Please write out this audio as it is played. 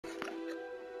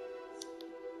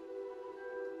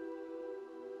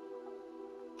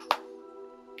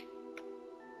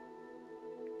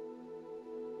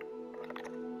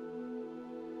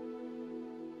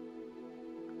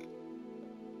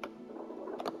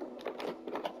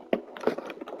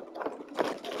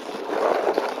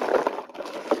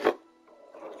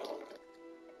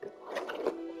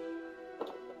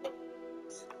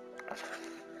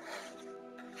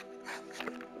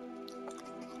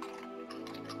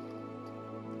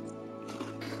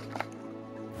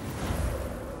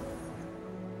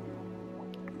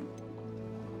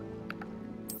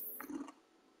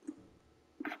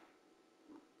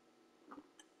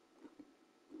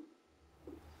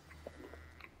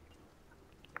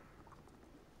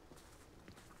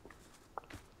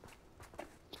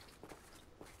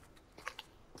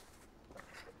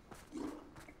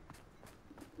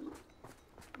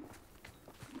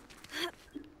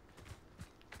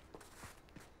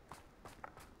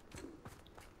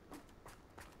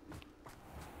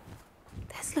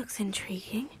This looks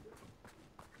intriguing.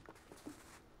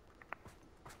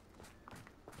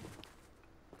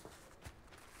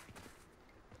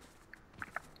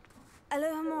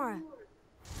 Aloha Mora.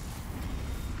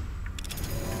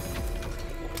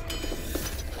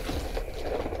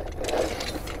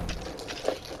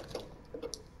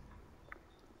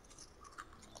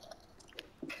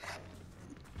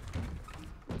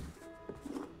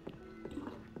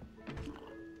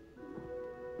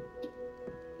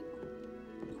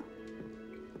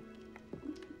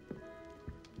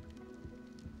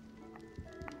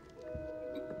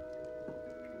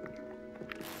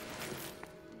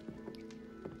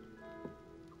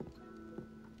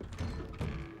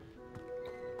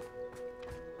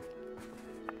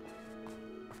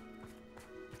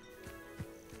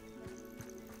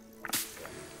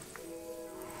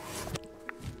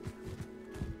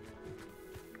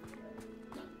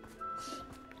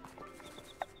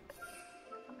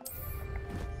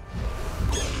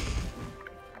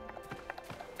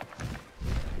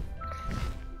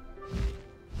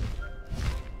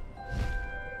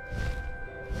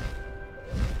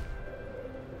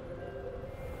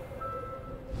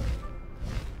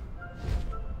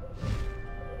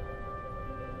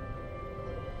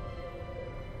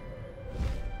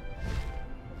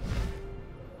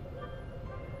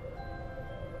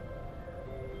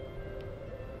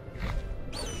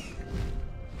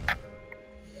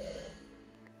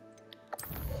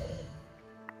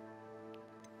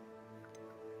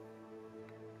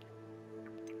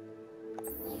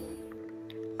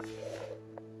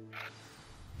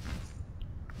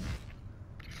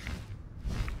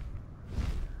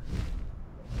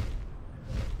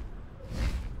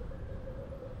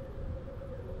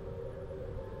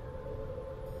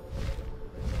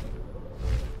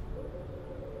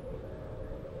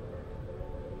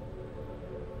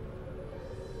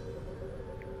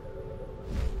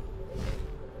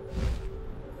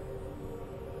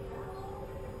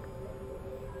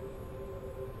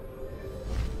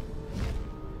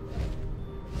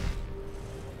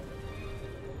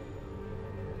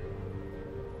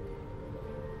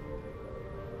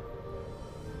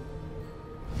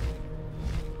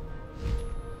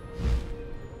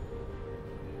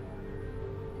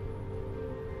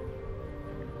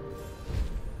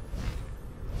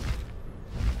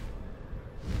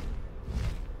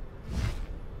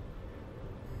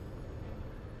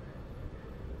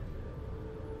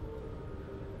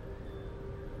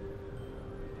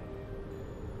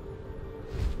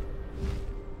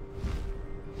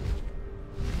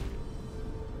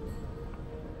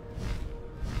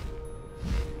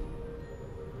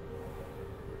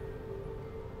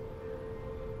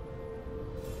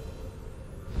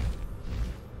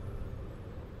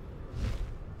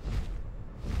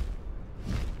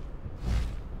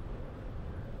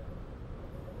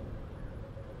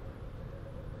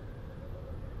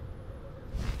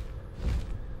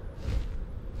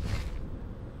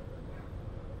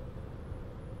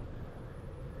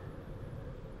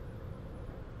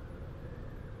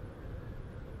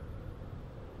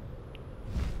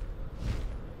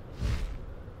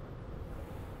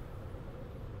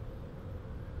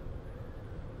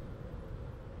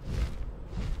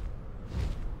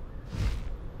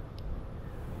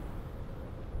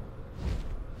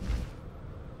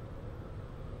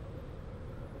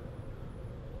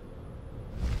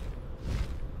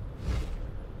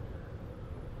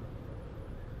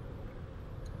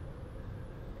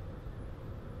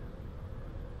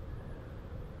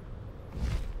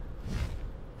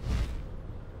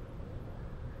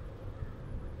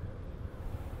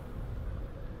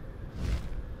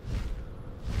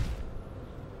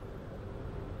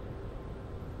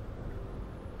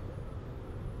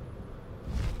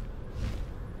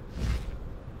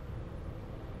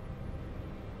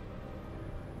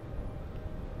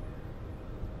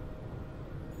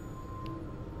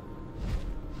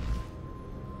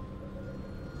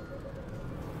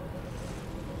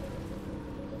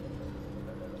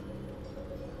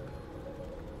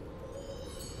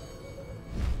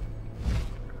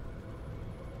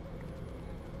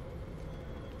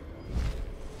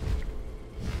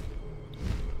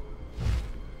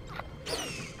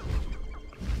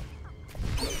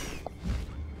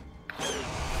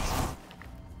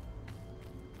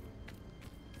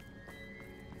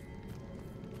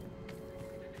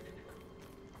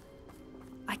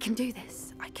 I can do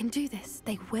this. I can do this.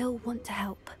 They will want to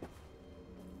help.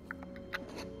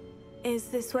 Is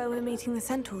this where we're meeting the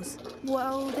Centaurs?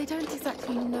 Well, they don't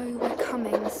exactly know we're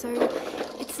coming, so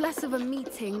it's less of a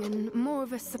meeting and more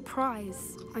of a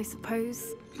surprise, I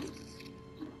suppose.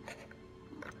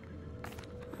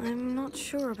 I'm not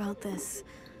sure about this.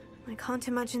 I can't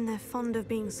imagine they're fond of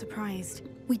being surprised.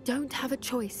 We don't have a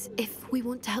choice if we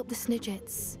want to help the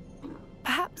Snidgets.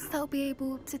 Perhaps they'll be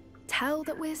able to tell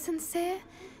that we're sincere.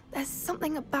 There's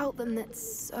something about them that's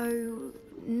so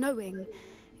knowing.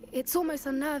 It's almost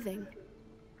unnerving.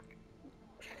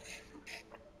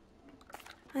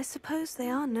 I suppose they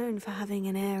are known for having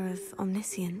an air of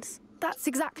omniscience. That's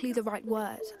exactly the right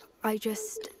word.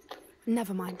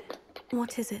 Never mind.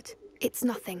 What is it? It's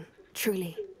nothing,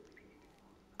 truly.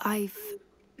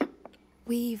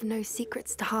 We've no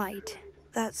secrets to hide.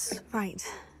 That's right.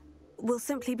 We'll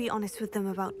simply be honest with them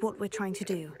about what we're trying to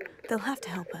do. They'll have to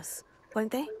help us,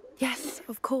 won't they? Yes,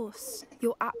 of course.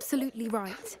 You're absolutely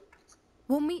right.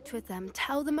 We'll meet with them,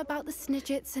 tell them about the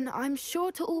Snidgets, and I'm sure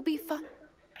it'll all be fun.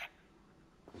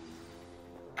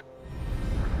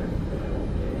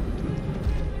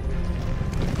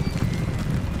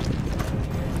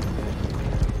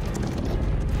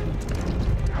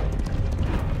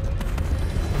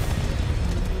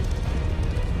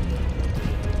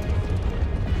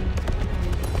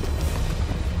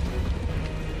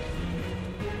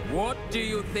 What do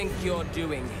you think you're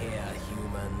doing here,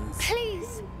 humans?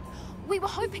 Please! We were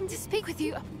hoping to speak with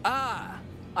you. Ah!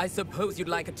 I suppose you'd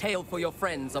like a tale for your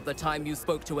friends of the time you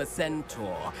spoke to a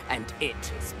centaur, and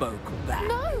it spoke back.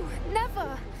 No,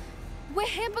 never! We're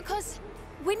here because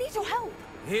we need your help.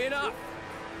 Enough!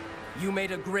 You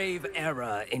made a grave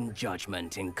error in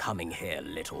judgment in coming here,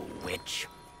 little witch.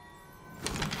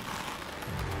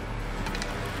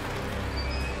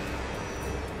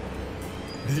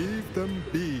 Leave them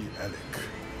be, Alec.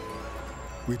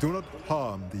 We do not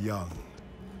harm the young.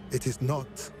 It is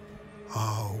not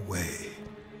our way.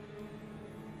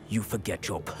 You forget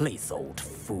your place, old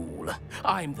fool.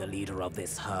 I'm the leader of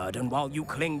this herd, and while you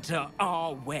cling to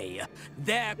our way,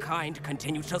 their kind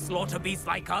continue to slaughter beasts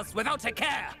like us without a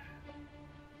care!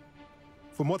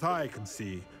 From what I can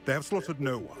see, they have slaughtered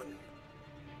no one.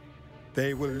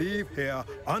 They will leave here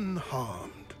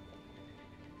unharmed.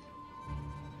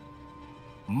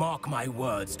 Mark my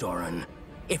words, Doran.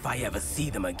 If I ever see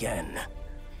them again,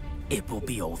 it will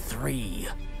be all 3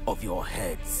 of your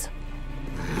heads.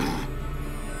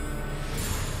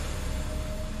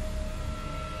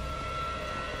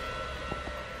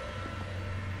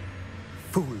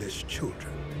 Foolish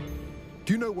children.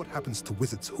 Do you know what happens to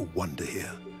wizards who wander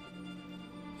here?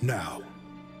 Now,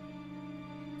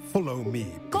 follow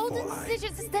me Golden before I...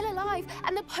 Snidgets are still alive,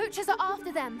 and the poachers are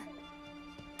after them.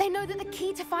 They know that the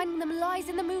key to finding them lies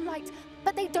in the moonlight,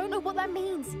 but they don't know what that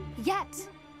means, yet.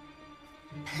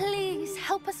 Please,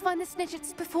 help us find the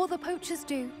Snidgets before the poachers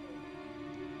do.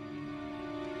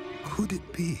 Could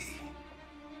it be?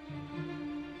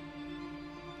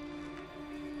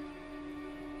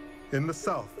 In the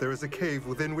south, there is a cave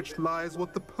within which lies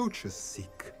what the poachers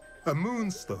seek. A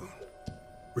moonstone.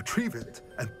 Retrieve it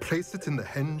and place it in the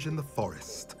henge in the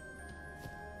forest.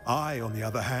 I, on the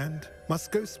other hand,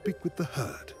 must go speak with the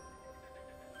herd.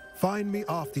 Find me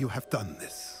after you have done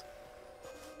this.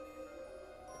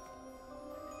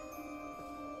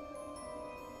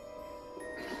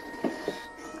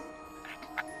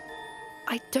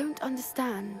 I don't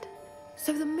understand.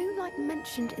 So the moonlight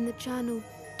mentioned in the journal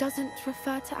doesn't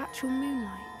refer to actual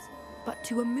moonlight, but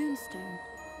to a moonstone.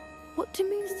 What do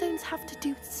moonstones have to do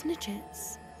with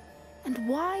Snidgets? And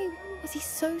why was he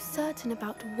so certain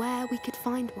about where we could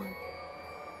find one?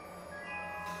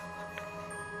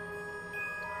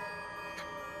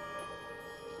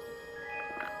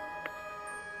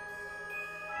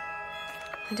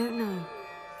 I don't know,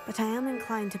 but I am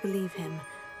inclined to believe him,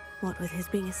 what with his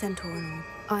being a centaur and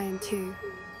all. I am too.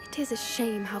 It is a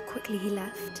shame how quickly he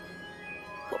left.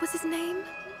 What was his name?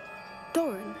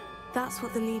 Doran? That's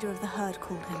what the leader of the herd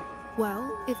called him.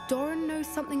 Well, if Doran knows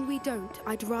something we don't,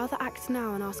 I'd rather act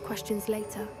now and ask questions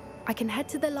later. I can head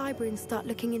to the library and start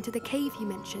looking into the cave you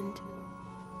mentioned.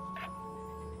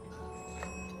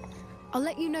 I'll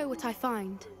let you know what I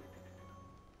find.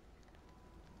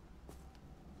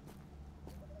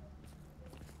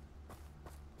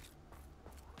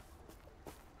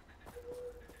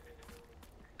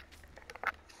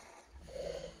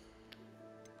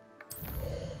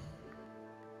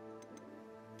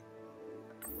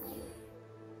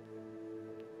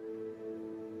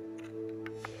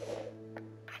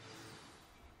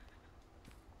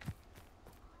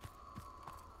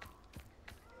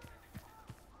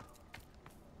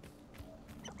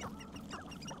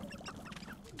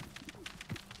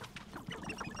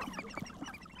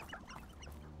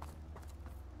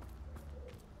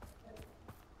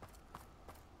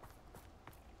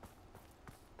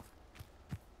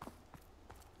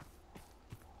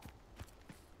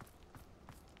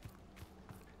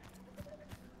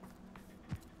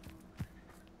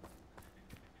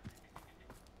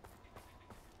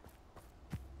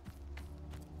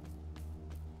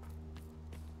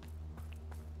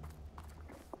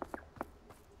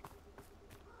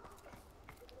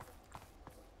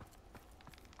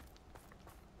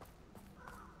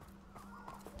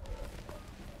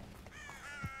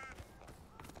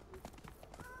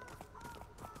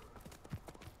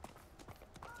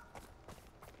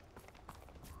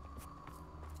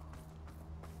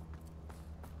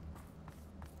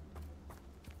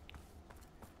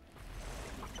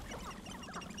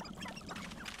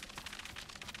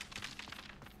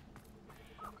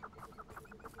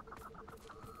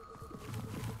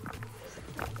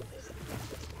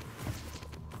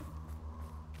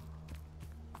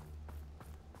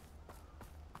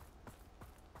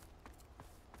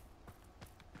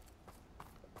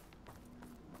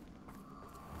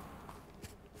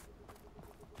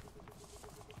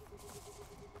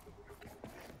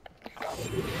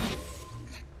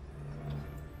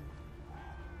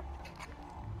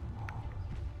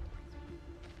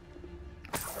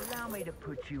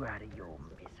 put you out of your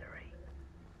misery.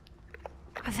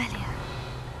 Avelia.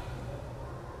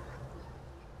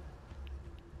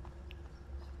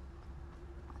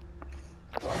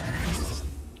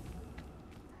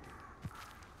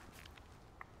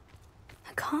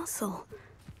 A castle.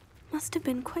 Must have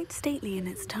been quite stately in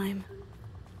its time.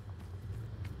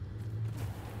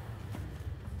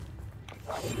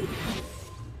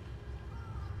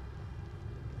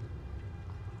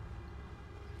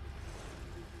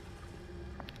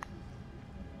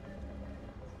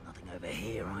 Nothing over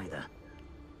here either.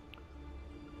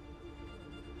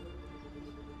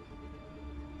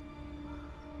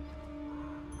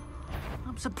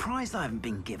 I'm surprised I haven't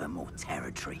been given more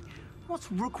territory. What's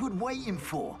Rookwood waiting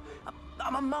for?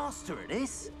 I'm a master at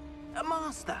this. A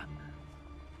master.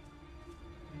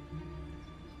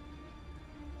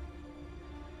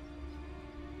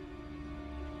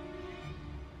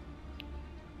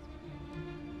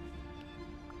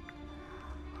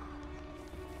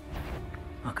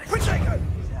 Okay. Protego!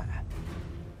 Is that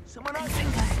someone else? So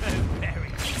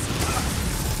very.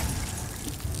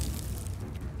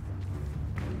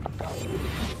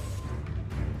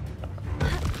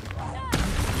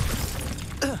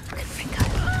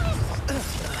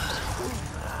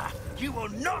 You will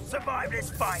not survive this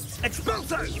fight!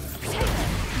 Expulso!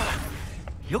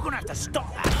 You're gonna have to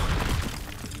stop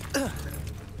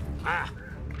that!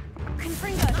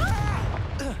 Confringo!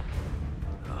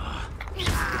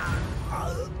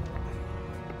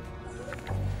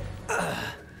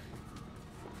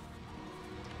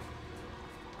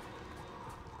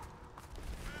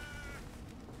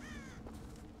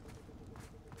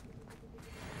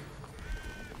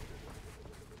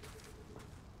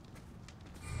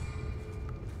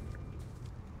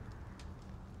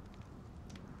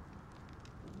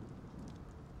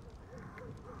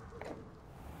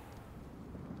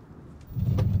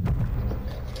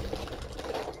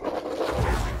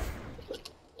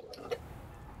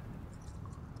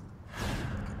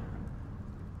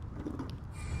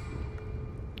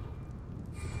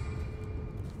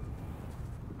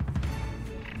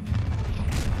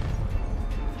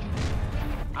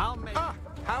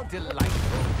 How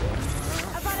delightful.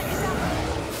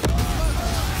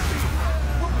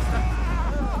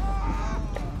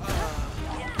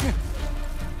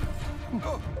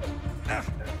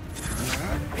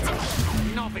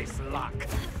 Novice luck.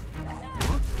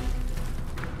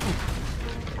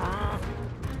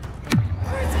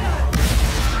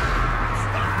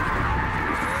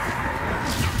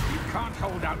 You can't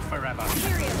hold out forever.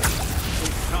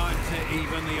 It's time to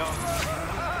even the odds.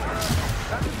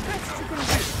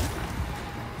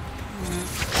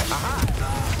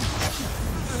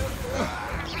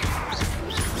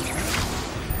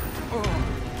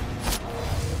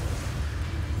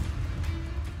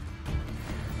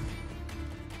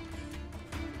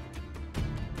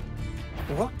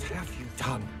 What have you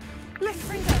done? Let's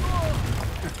bring them.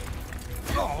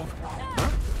 Oh.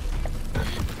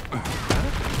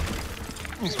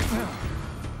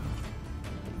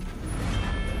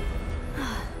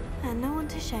 And no one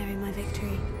to share in my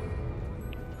victory.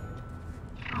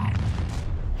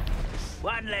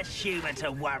 One less human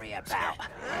to worry about.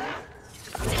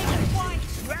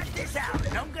 Drag this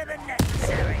out longer than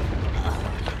necessary.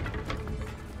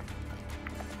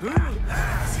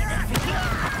 See that?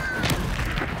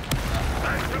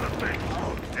 Back to the big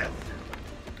old death.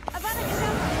 I work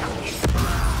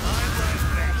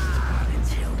best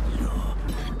until you're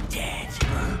dead.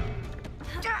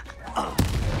 Oh.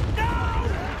 No!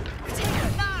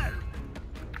 No!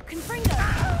 Confringo!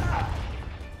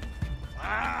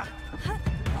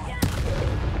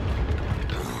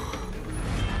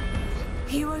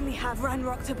 You only have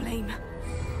Ranrock to blame.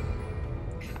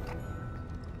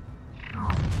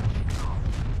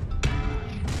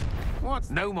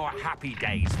 What? No more happy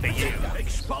days for you.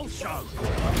 Expulso!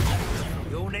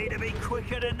 You'll need to be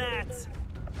quicker than that.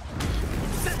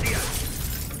 Incendio!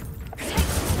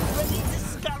 Ready to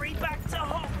scurry back to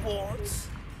Hogwarts?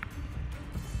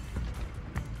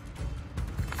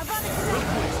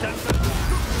 Rookwood's done so.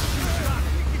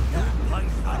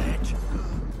 Place on edge.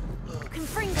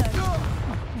 Confringo!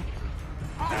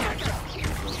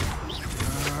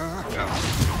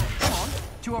 Come on,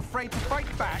 too afraid to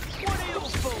fight back? What are your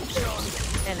thoughts on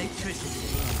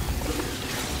electricity?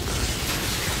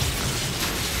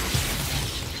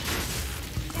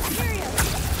 Imperial!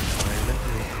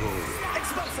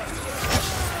 Expulso!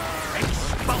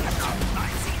 Expulso! I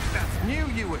see that. Knew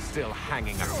you were still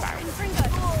hanging about. Confringo!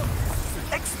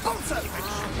 Expulso!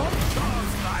 Expulso!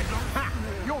 Ha!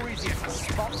 You're easier to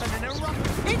spot than an eruption.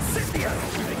 Incendio!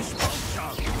 Expulso!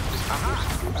 Aha!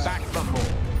 Back for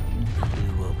more.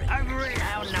 You will Over it.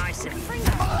 How nice of you.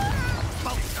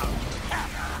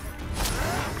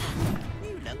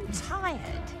 You look tired.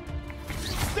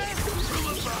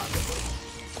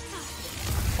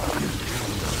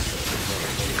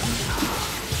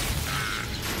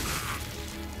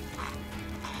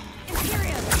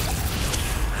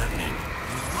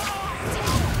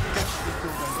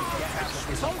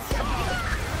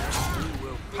 You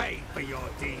will pay for your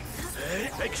deeds.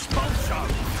 Expulso!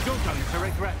 You're going to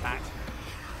regret that.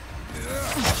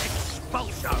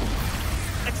 Expulso!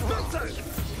 Expulso!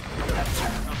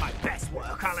 Not my best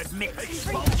work, I'll admit.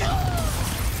 Expulso!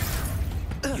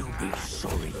 You'll be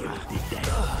sorry you did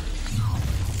that.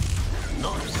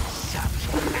 Not such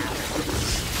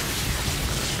arrogance.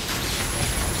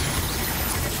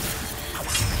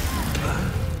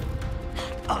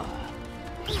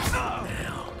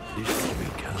 Now, this will be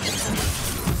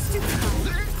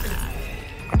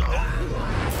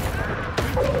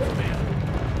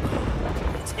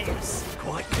Tips.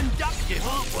 Quite conductive,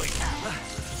 aren't we?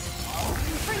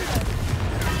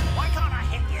 Why can't I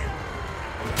hit you?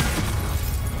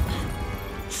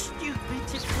 Stupid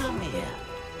to come here.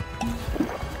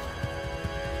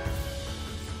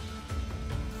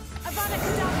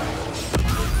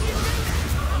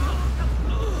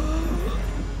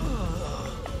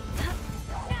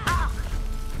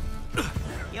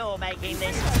 You're making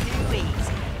this too easy.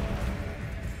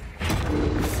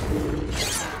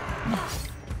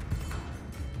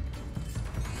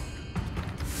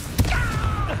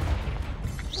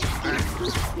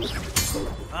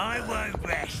 I won't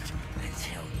rest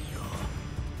until you're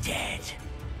dead.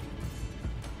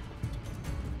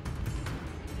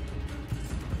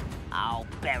 I'll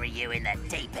bury you in the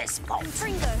deepest vault.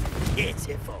 Ringo.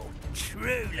 Pitiful,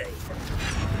 truly.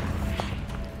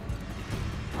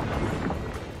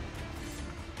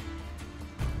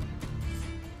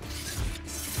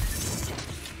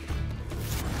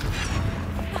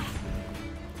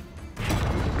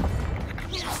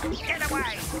 Get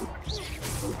away!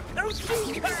 Don't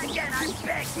speak her again, I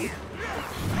beg you!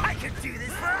 I could do this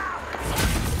for hours!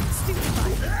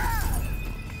 Stupefied.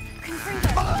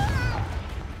 Confringo.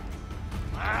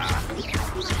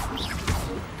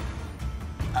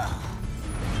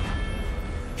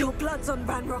 Your blood's on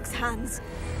Ranrock's hands.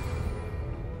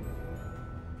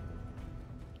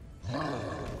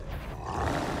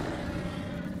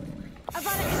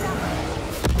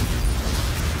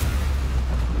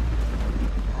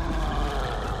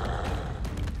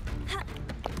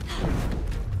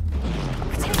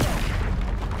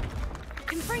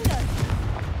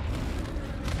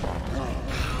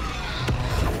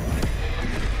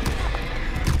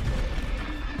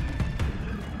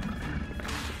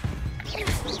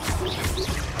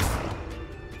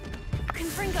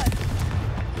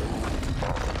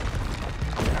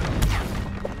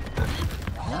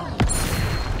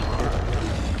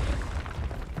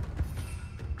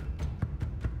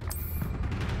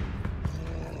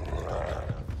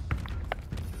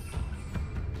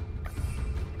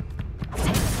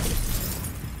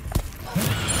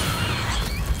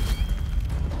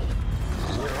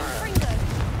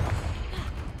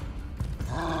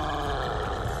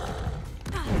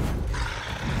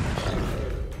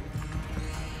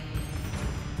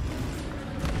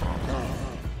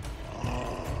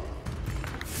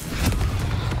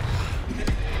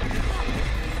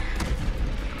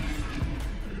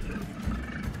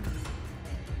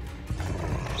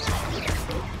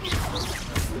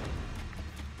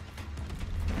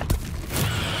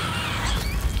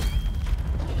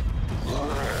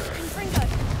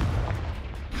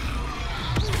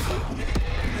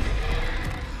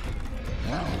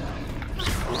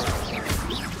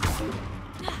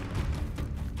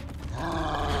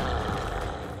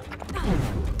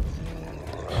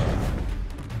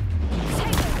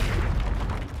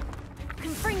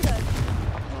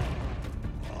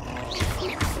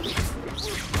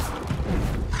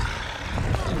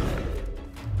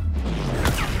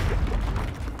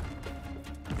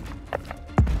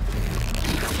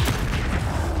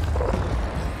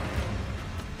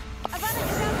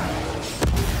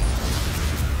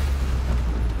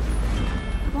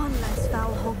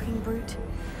 Brute.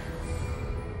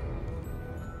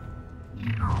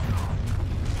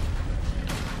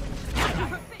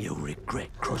 You'll regret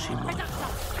crossing my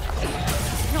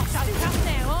path. Not so tough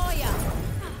now, are ya?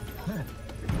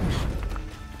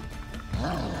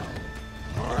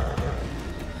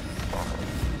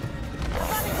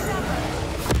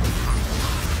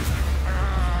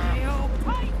 You'll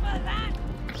pay for that!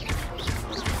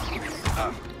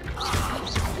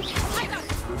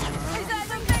 Is that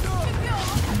the best of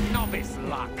yours? Novice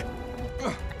luck.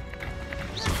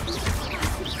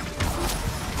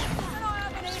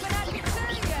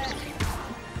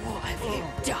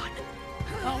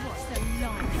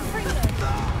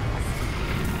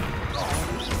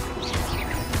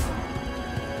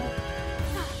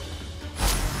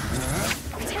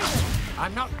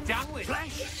 I'm not done with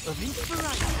flash of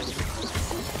inspiration.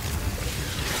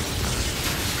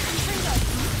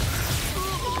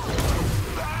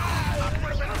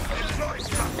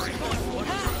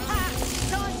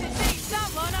 Time to teach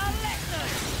someone a lesson!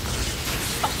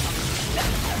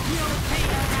 You'll be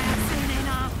around soon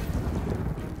enough.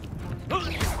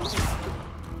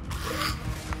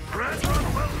 Brethren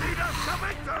will lead us to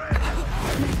victory!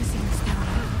 Never seen this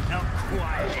before. Not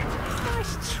quiet.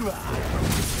 Nice try.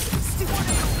 Still one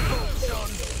of your thoughts on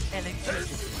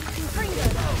electricity?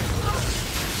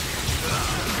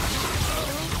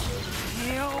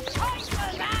 You'll pay for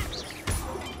that!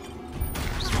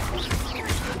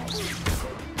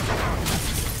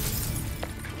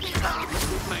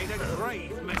 Made a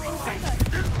grave mistake.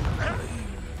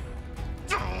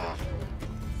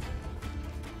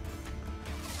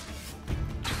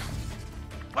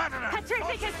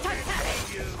 Petrificus totalis!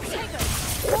 Take it!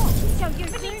 What shall you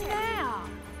do now?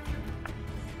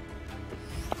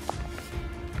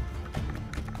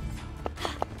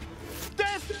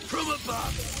 Death from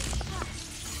above!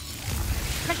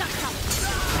 Reduction!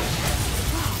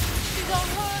 Did I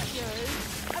hurt you?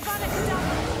 About a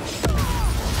double!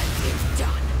 You're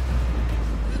done!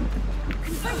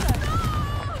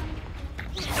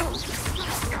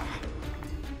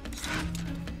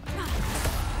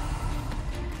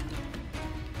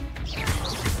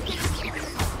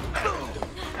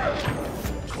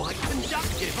 Quite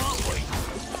conductive, aren't we?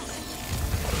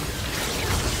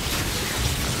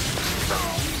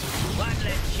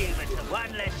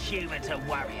 One less human to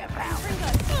worry about.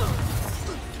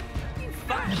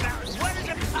 Fight about as well as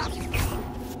a pumpkin.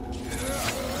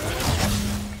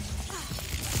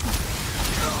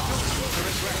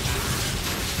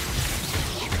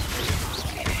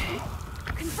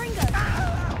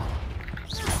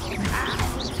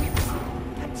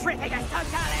 Petrificus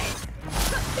totalis!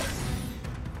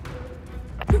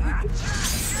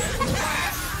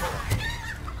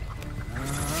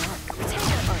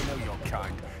 I know your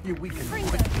kind. You weaken me.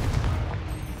 Can't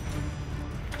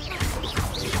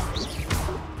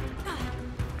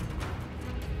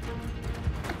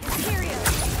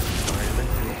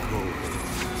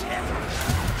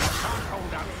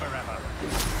hold out forever.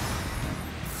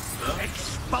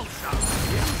 Expulsion!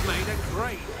 You've made a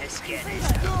grave. Let's get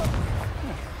this out.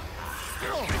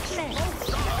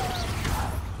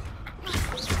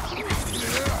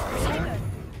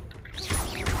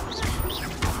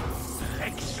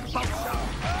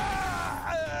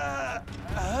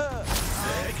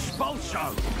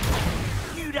 Expulsion!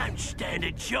 You don't stand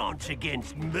a chance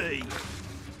against me.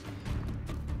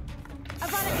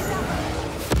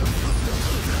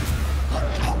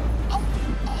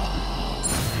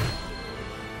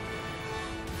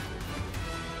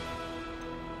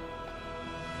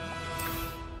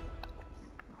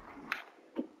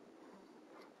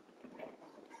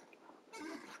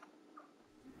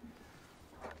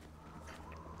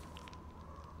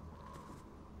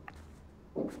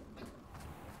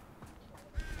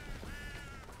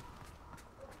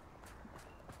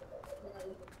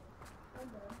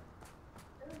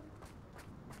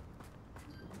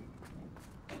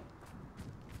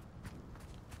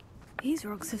 These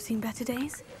rocks have seen better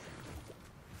days.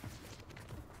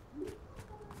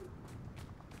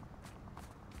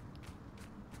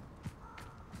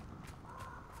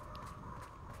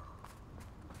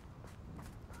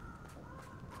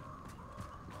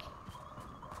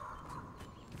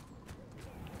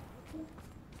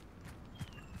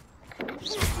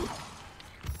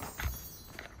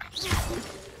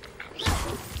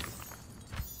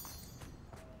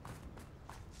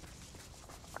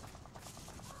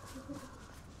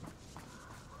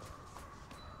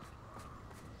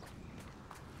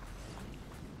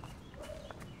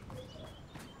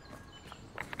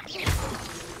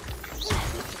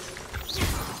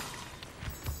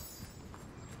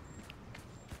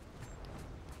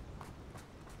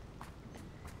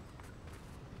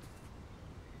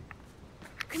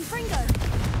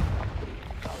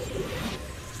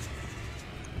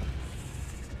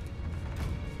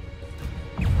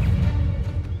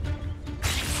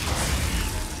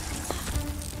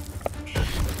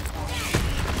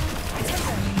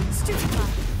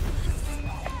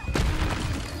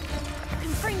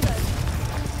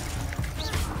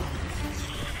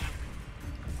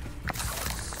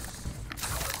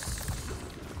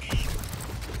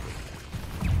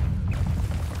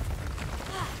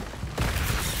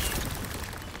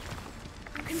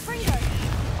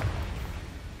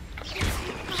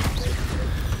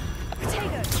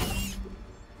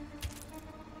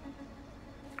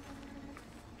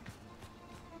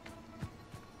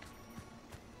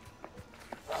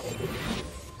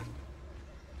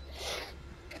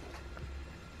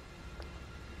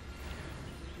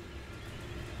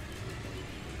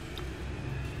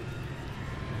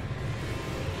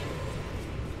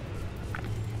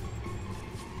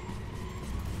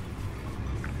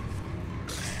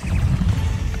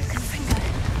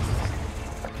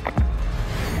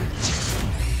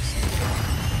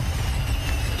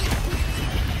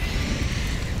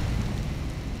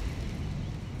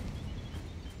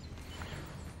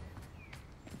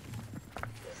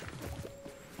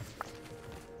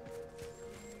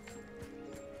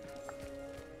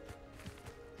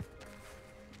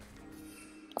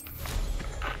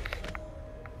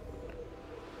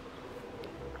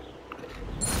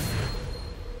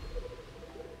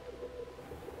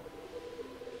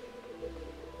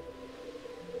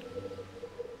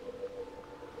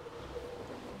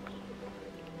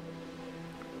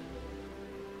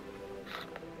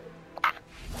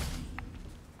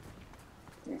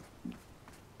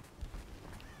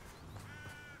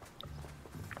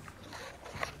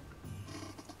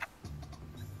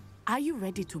 Are you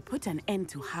ready to put an end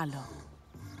to Harlow?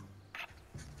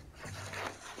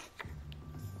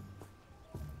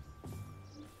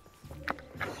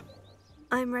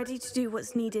 I'm ready to do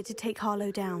what's needed to take Harlow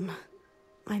down.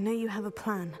 I know you have a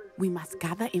plan. We must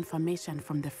gather information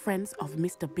from the friends of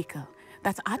Mr. Bickle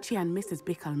that Archie and Mrs.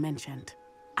 Bickle mentioned.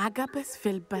 Agabus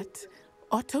Filbert,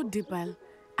 Otto Dibble,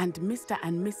 and Mr.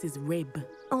 and Mrs. Rabe.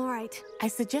 All right. I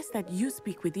suggest that you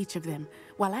speak with each of them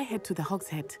while I head to the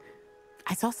Hogshead.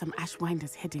 I saw some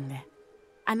Ashwinders heading there.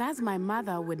 And as my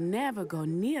mother would never go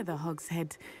near the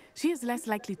Hogshead, she is less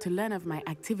likely to learn of my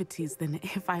activities than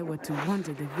if I were to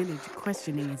wander the village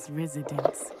questioning its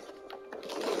residents.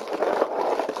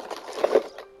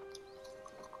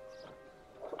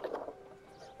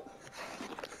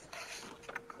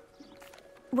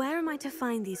 Where am I to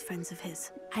find these friends of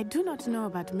his? I do not know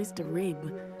about Mr.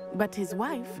 Rabe, but his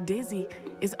wife, Daisy,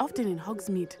 is often in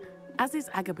Hogsmeade, as is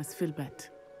Agabus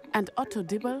Filbert. And Otto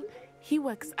Dibble, he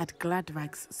works at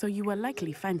Gladrags, so you will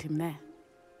likely find him there.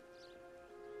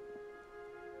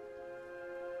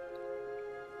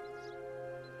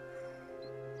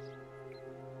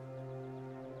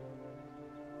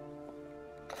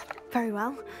 Very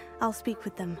well. I'll speak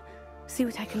with them. See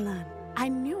what I can learn. I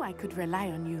knew I could rely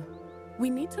on you. We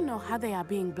need to know how they are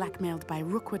being blackmailed by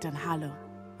Rookwood and Harlow.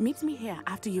 Meet me here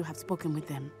after you have spoken with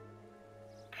them.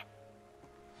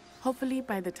 Hopefully,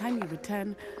 by the time you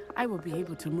return, I will be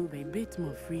able to move a bit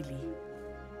more freely.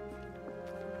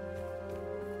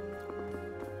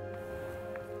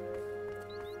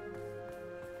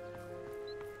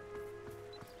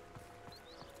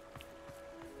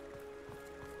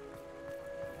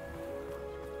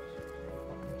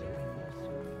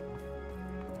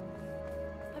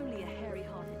 Only a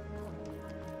hairy-hearted.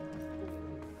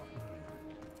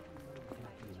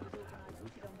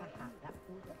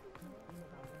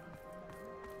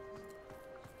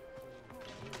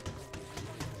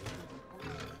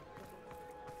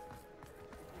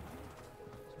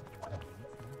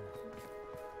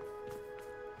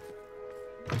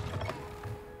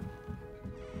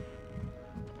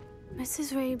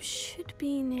 Mrs. Rabe should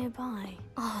be nearby.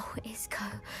 Oh, Isco,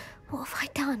 what have I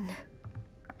done?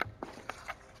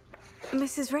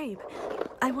 Mrs. Rabe,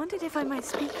 I wondered if I might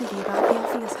speak with you about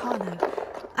Theophilus Harlow.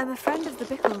 I'm a friend of the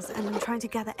Bickles and I'm trying to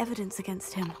gather evidence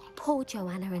against him. Poor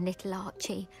Joanna and little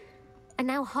Archie. And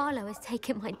now Harlow has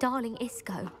taken my darling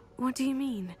Isco. What do you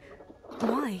mean?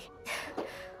 Why?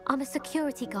 I'm a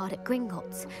security guard at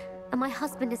Gringotts, and my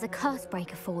husband is a curse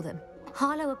breaker for them.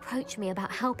 Harlow approached me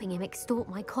about helping him extort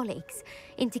my colleagues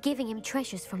into giving him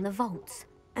treasures from the vaults.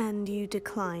 And you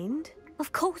declined?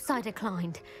 Of course I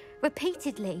declined.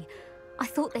 Repeatedly. I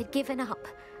thought they'd given up,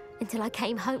 until I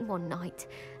came home one night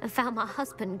and found my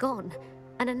husband gone,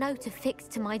 and a note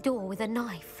affixed to my door with a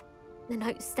knife. The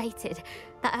note stated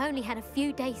that I only had a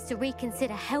few days to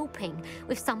reconsider helping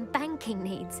with some banking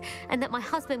needs, and that my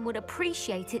husband would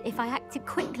appreciate it if I acted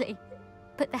quickly.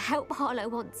 But the help Harlow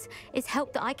wants is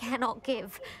help that I cannot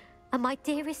give, and my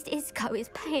dearest Isco is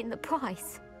paying the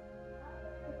price.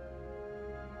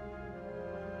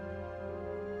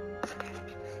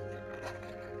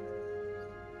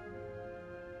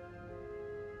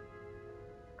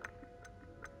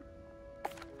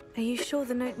 Are you sure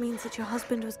the note means that your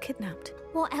husband was kidnapped?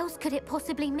 What else could it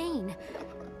possibly mean?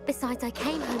 Besides, I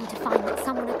came home to find that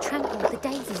someone had trampled the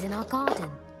daisies in our garden.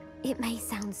 It may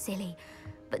sound silly,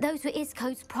 but those were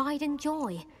Isco's pride and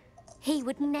joy. He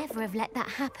would never have let that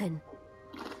happen.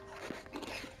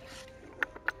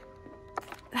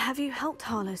 Have you helped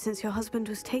Harlow since your husband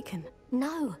was taken?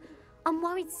 No, I'm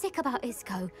worried sick about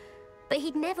Isco, but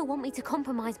he'd never want me to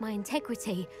compromise my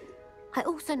integrity. I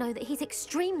also know that he's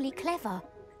extremely clever.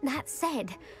 That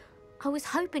said, I was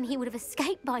hoping he would have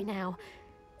escaped by now.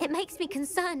 It makes me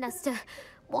concerned as to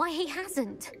why he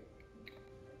hasn't.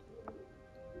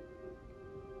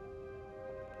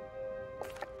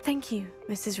 Thank you,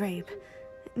 Mrs. Rabe.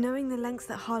 Knowing the lengths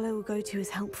that Harlow will go to is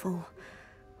helpful,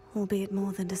 albeit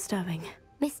more than disturbing.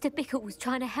 Mr. Bickle was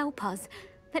trying to help us,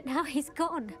 but now he's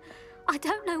gone. I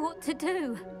don't know what to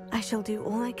do. I shall do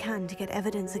all I can to get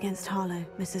evidence against Harlow,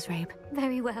 Mrs. Rabe.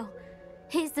 Very well.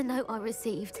 Here's the note I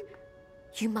received.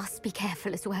 You must be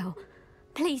careful as well.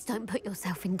 Please don't put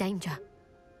yourself in danger.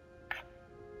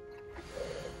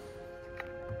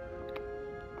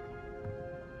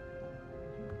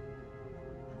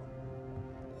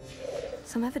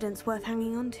 Some evidence worth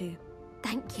hanging on to.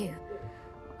 Thank you.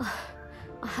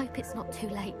 I hope it's not too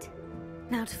late.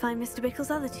 Now to find Mr.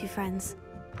 Bickle's other two friends.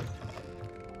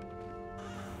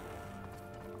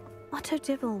 Otto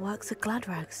Dibble works at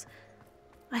Gladrags.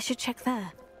 I should check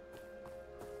there.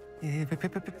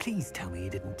 Please tell me you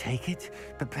didn't take it.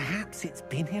 But perhaps it's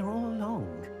been here all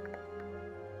along.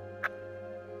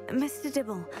 Mr.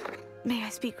 Dibble, may I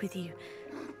speak with you?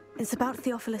 It's about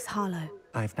Theophilus Harlow.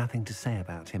 I've nothing to say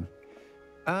about him.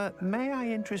 May I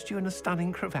interest you in a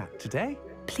stunning cravat today?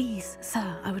 Please,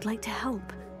 sir, I would like to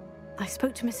help. I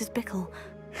spoke to Mrs. Bickle.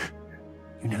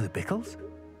 You know the Bickles?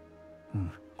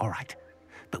 All right.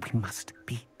 But we must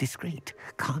be discreet.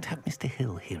 Can't have Mr.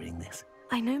 Hill hearing this.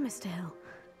 I know Mr. Hill.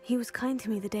 He was kind to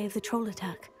me the day of the troll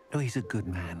attack. Oh, he's a good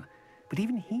man. But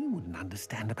even he wouldn't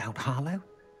understand about Harlow.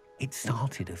 It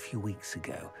started a few weeks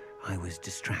ago. I was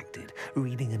distracted,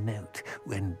 reading a note,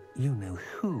 when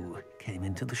you-know-who came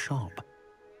into the shop.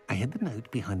 I hid the note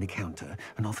behind the counter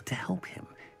and offered to help him.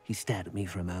 He stared at me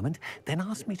for a moment, then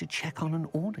asked me to check on an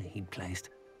order he'd placed.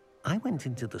 I went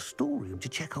into the storeroom to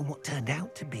check on what turned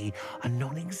out to be a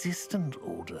non-existent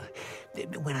order.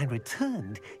 When I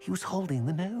returned, he was holding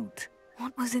the note.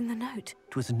 What was in the note?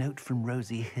 It was a note from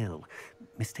Rosie Hill,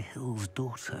 Mr. Hill's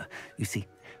daughter. You see,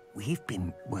 we've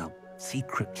been, well,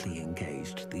 secretly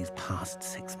engaged these past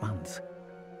 6 months.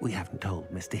 We haven't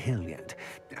told Mr. Hill yet.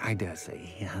 I dare say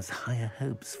he has higher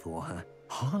hopes for her.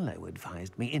 Harlow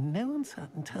advised me in no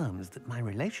uncertain terms that my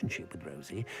relationship with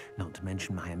Rosie, not to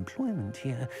mention my employment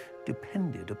here,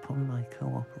 depended upon my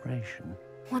cooperation.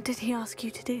 What did he ask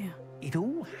you to do? It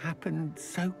all happened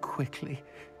so quickly.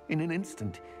 In an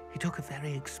instant, he took a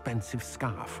very expensive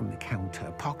scarf from the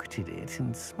counter, pocketed it,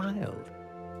 and smiled.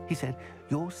 He said,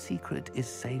 "Your secret is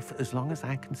safe as long as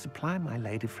I can supply my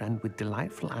lady friend with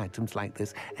delightful items like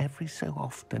this every so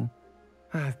often."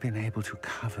 I've been able to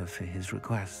cover for his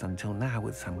requests until now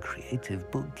with some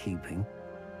creative bookkeeping,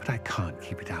 but I can't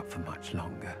keep it up for much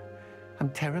longer. I'm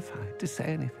terrified to say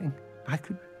anything. I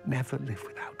could never live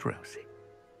without Rosie.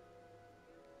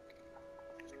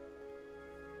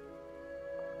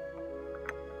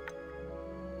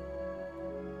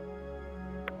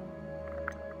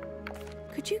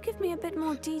 Could you give me a bit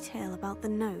more detail about the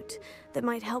note that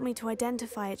might help me to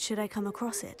identify it should I come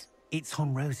across it? It's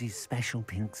on Rosie's special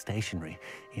pink stationery.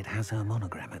 It has her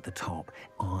monogram at the top,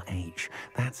 RH.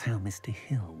 That's how Mr.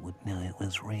 Hill would know it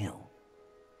was real.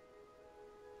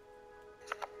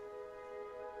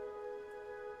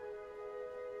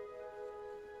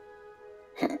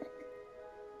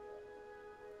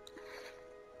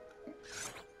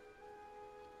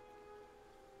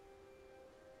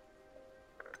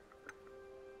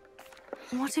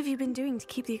 What have you been doing to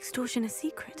keep the extortion a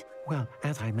secret? Well,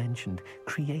 as I mentioned,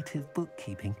 creative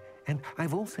bookkeeping. And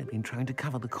I've also been trying to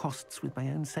cover the costs with my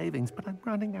own savings, but I'm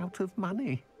running out of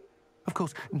money. Of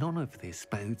course, none of this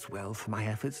bodes well for my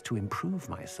efforts to improve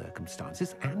my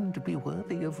circumstances and to be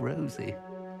worthy of Rosie.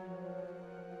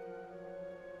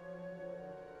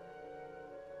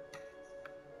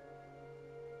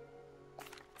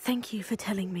 Thank you for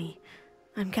telling me.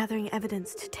 I'm gathering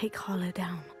evidence to take Harlow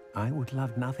down. I would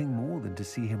love nothing more than to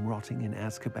see him rotting in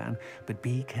Azkaban, but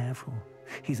be careful.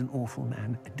 He's an awful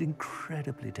man and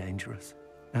incredibly dangerous.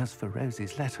 As for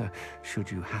Rosie's letter,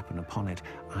 should you happen upon it,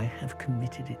 I have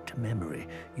committed it to memory.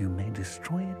 You may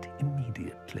destroy it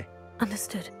immediately.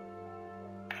 Understood.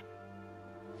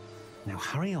 Now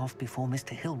hurry off before Mr.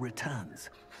 Hill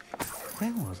returns.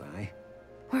 Where was I?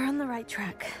 We're on the right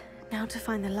track. Now to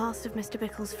find the last of Mr.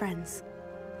 Bickle's friends.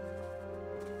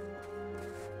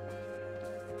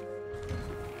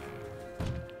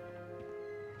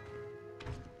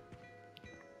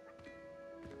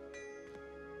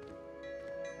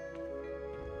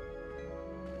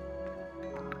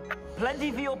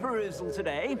 Plenty for your perusal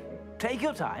today. Take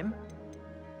your time.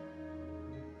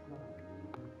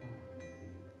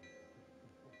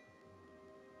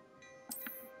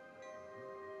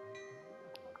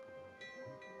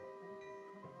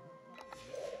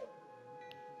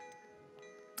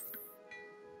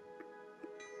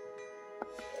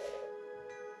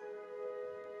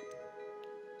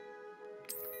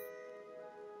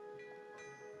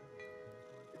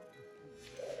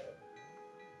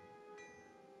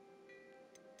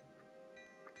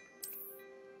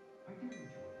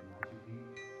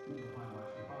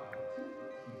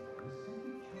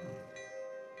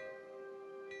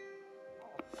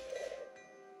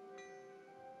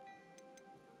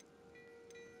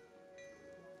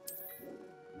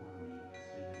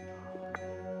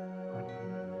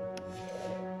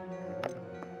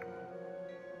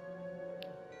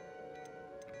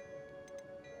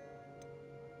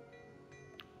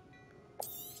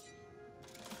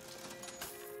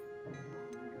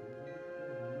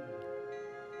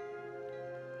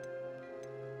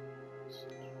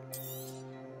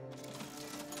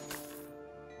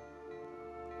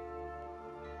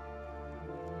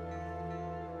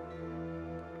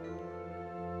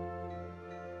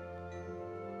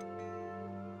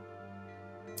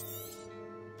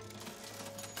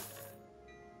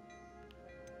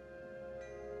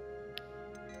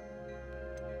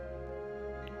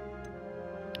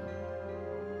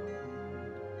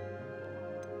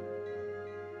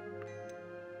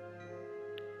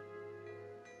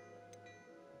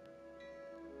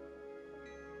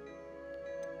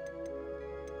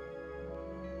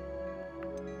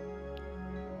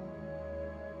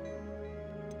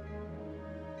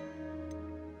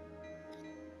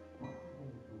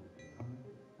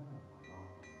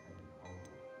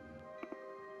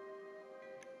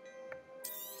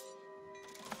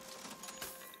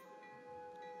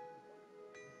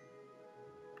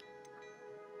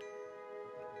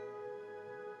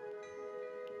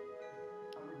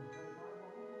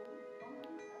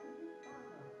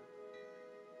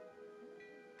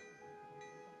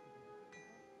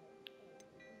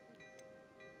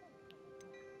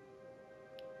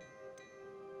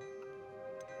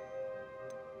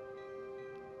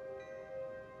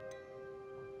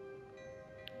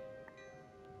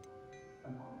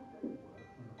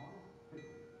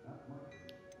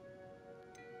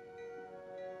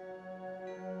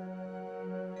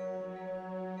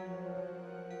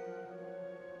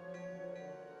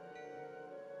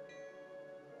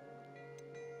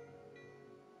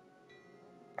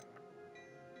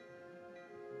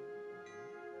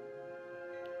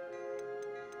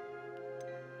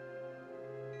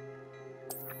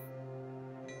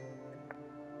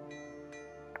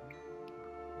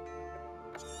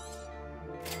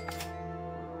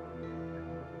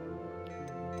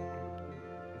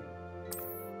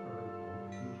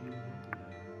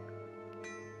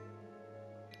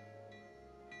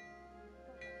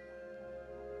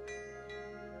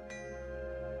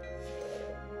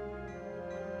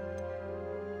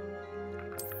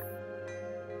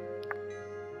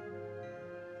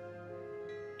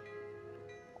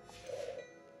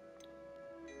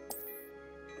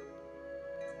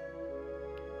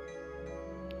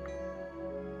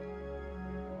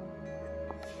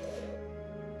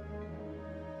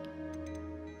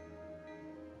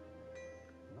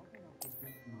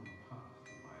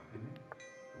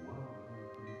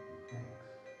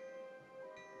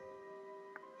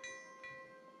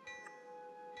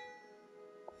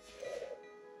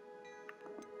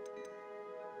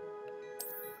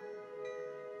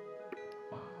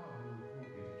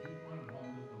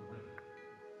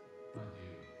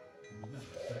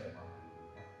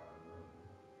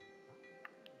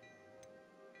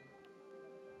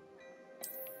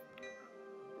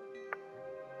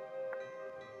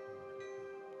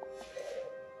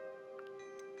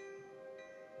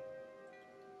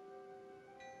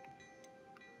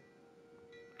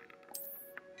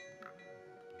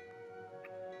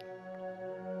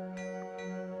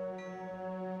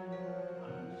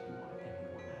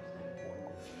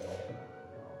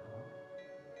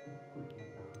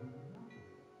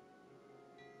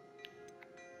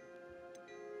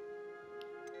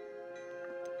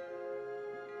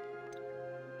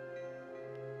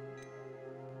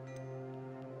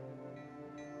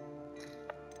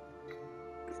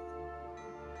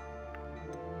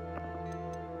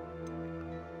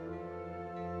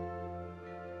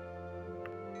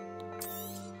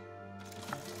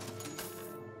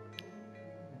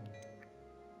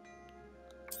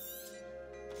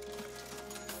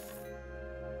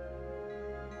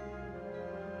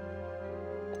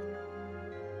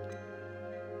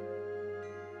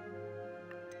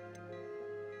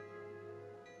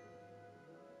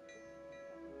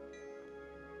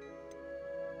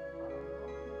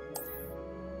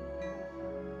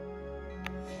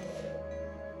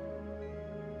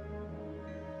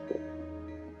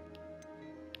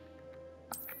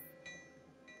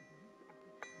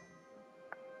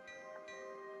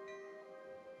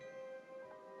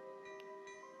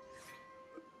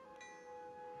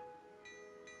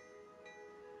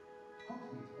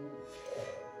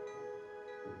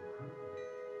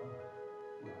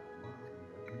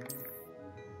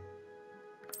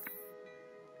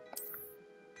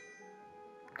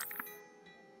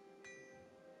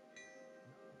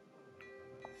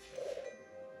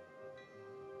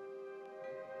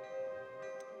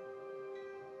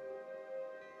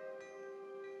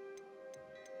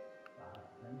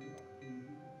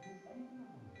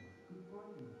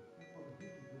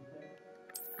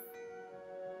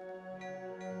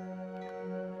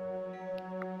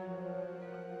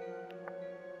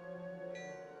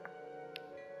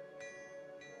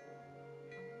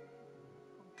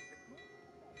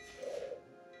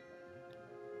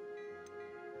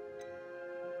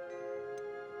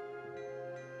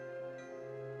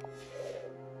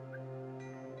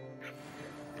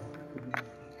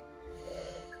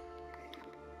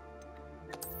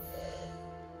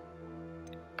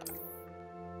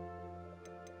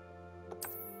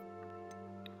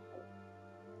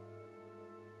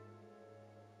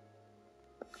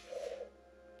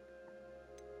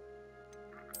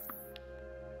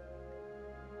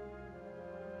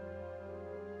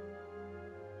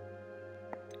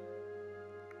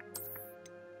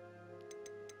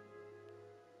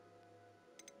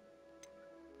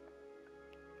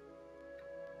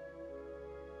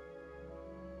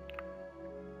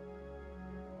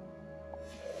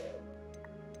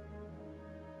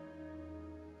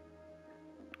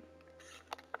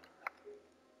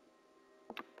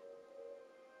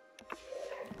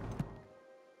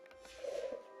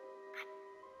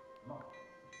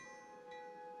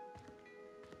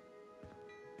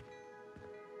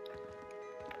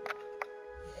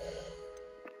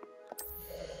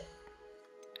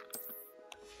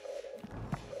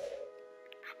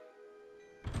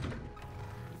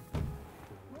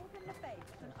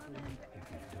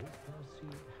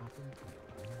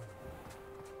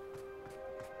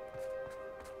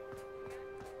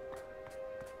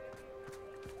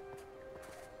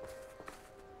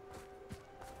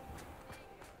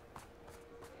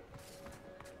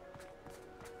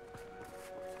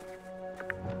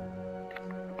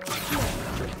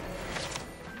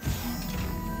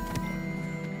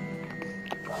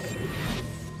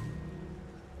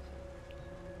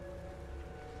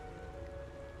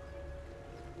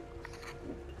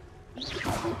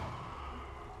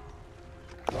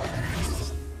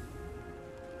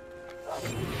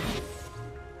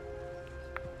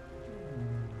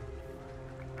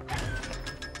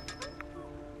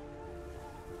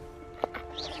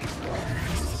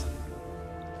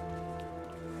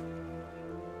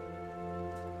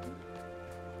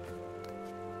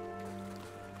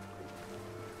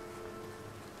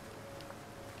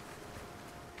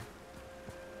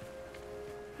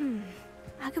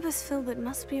 Agabus Filbert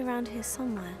must be around here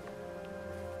somewhere.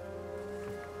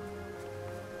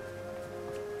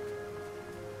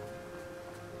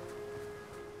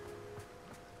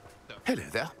 Hello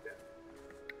there.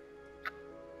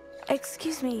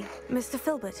 Excuse me, Mr.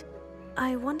 Filbert.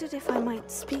 I wondered if I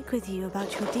might speak with you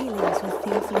about your dealings with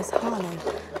Theophilus Harlow.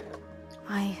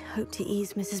 I hope to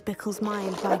ease Mrs. Bickle's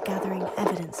mind by gathering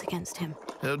evidence against him.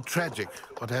 Tragic,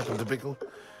 what happened to Bickle.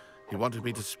 He wanted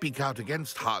me to speak out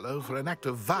against Harlow for an act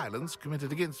of violence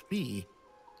committed against me.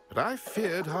 But I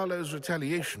feared Harlow's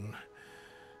retaliation,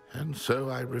 and so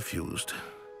I refused.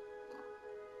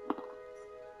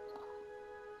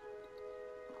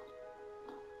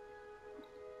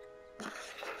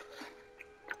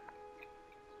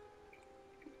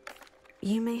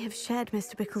 You may have shared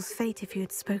Mr. Bickle's fate if you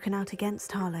had spoken out against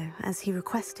Harlow, as he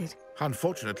requested.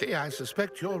 Unfortunately, I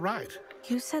suspect you're right.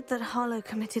 You said that Harlow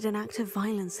committed an act of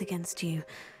violence against you.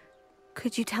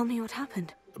 Could you tell me what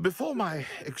happened? Before my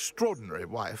extraordinary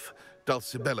wife,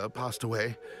 Dulcibella, passed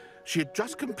away, she had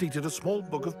just completed a small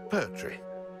book of poetry.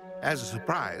 As a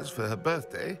surprise for her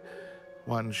birthday,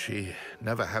 one she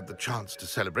never had the chance to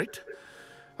celebrate,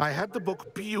 I had the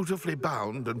book beautifully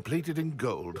bound and plated in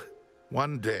gold.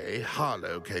 One day,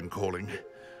 Harlow came calling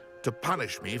to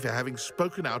punish me for having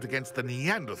spoken out against the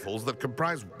Neanderthals that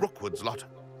comprise Rookwood's lot.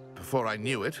 Before I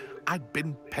knew it, I'd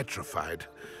been petrified,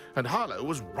 and Harlow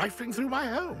was rifling through my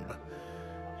home.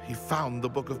 He found the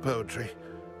book of poetry,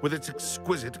 with its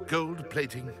exquisite gold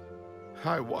plating.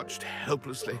 I watched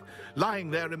helplessly, lying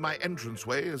there in my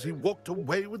entranceway as he walked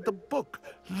away with the book,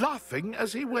 laughing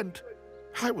as he went.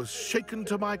 I was shaken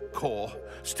to my core,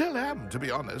 still am, to be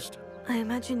honest. I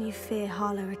imagine you fear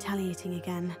Harlow retaliating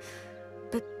again.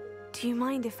 But do you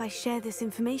mind if I share this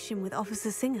information with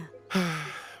Officer Singer?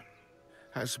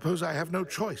 I suppose I have no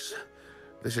choice.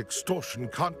 This extortion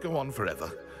can't go on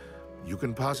forever. You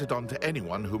can pass it on to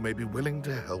anyone who may be willing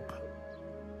to help.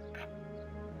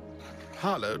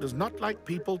 Harlow does not like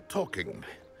people talking,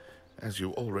 as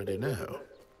you already know.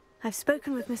 I've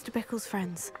spoken with Mr. Bickle's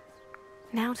friends.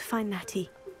 Now to find Natty.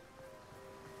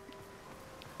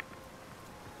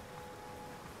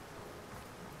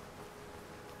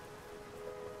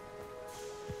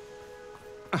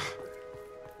 If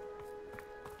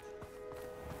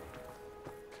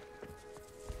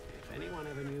anyone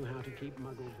ever knew how to keep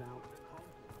muggles out...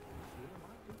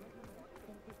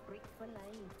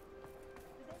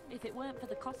 If it weren't for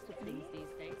the cost of things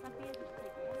these days, I'd be able to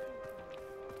take one.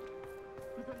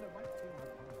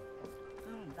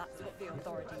 That's what the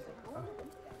authorities are for.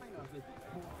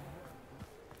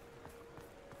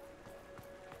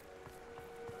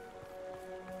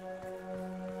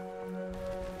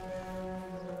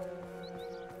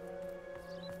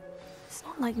 It's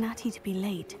not like Natty to be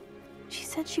late. She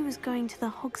said she was going to the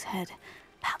Hog's Head.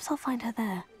 Perhaps I'll find her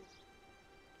there.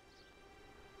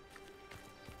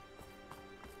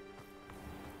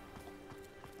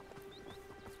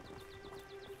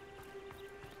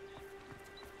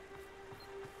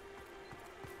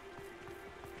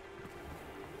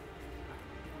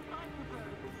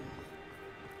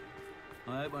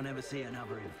 I hope I never see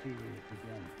another inferior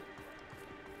again.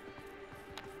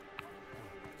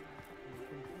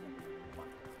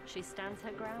 She stands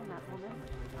her ground, that woman.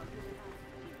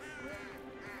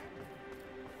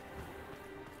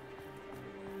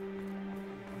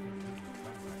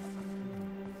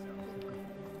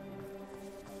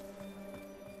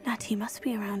 Natty must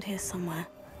be around here somewhere.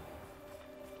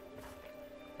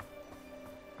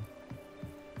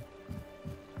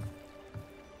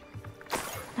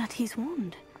 Natty's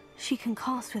wand. She can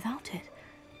cast without it.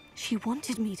 She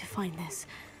wanted me to find this.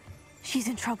 She's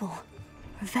in trouble.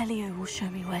 Revelio will show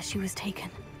me where she was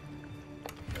taken.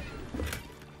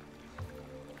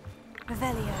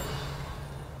 Revelio.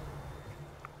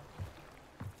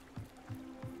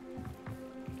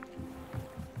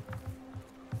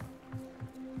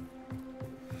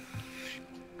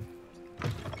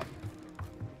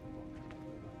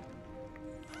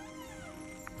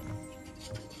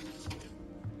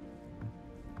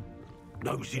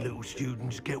 Nosy little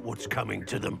students get what's coming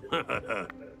to them.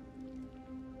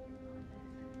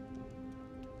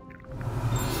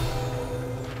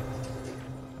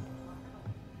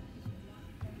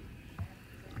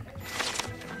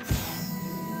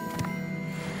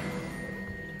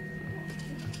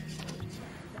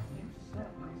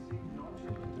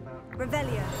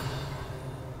 Revelio.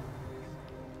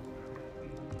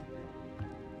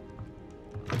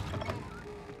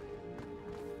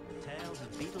 Tales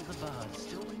of Beetle the Bard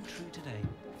still ring true today.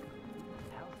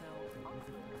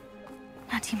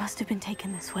 Natty must have been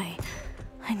taken this way.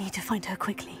 I need to find her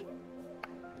quickly.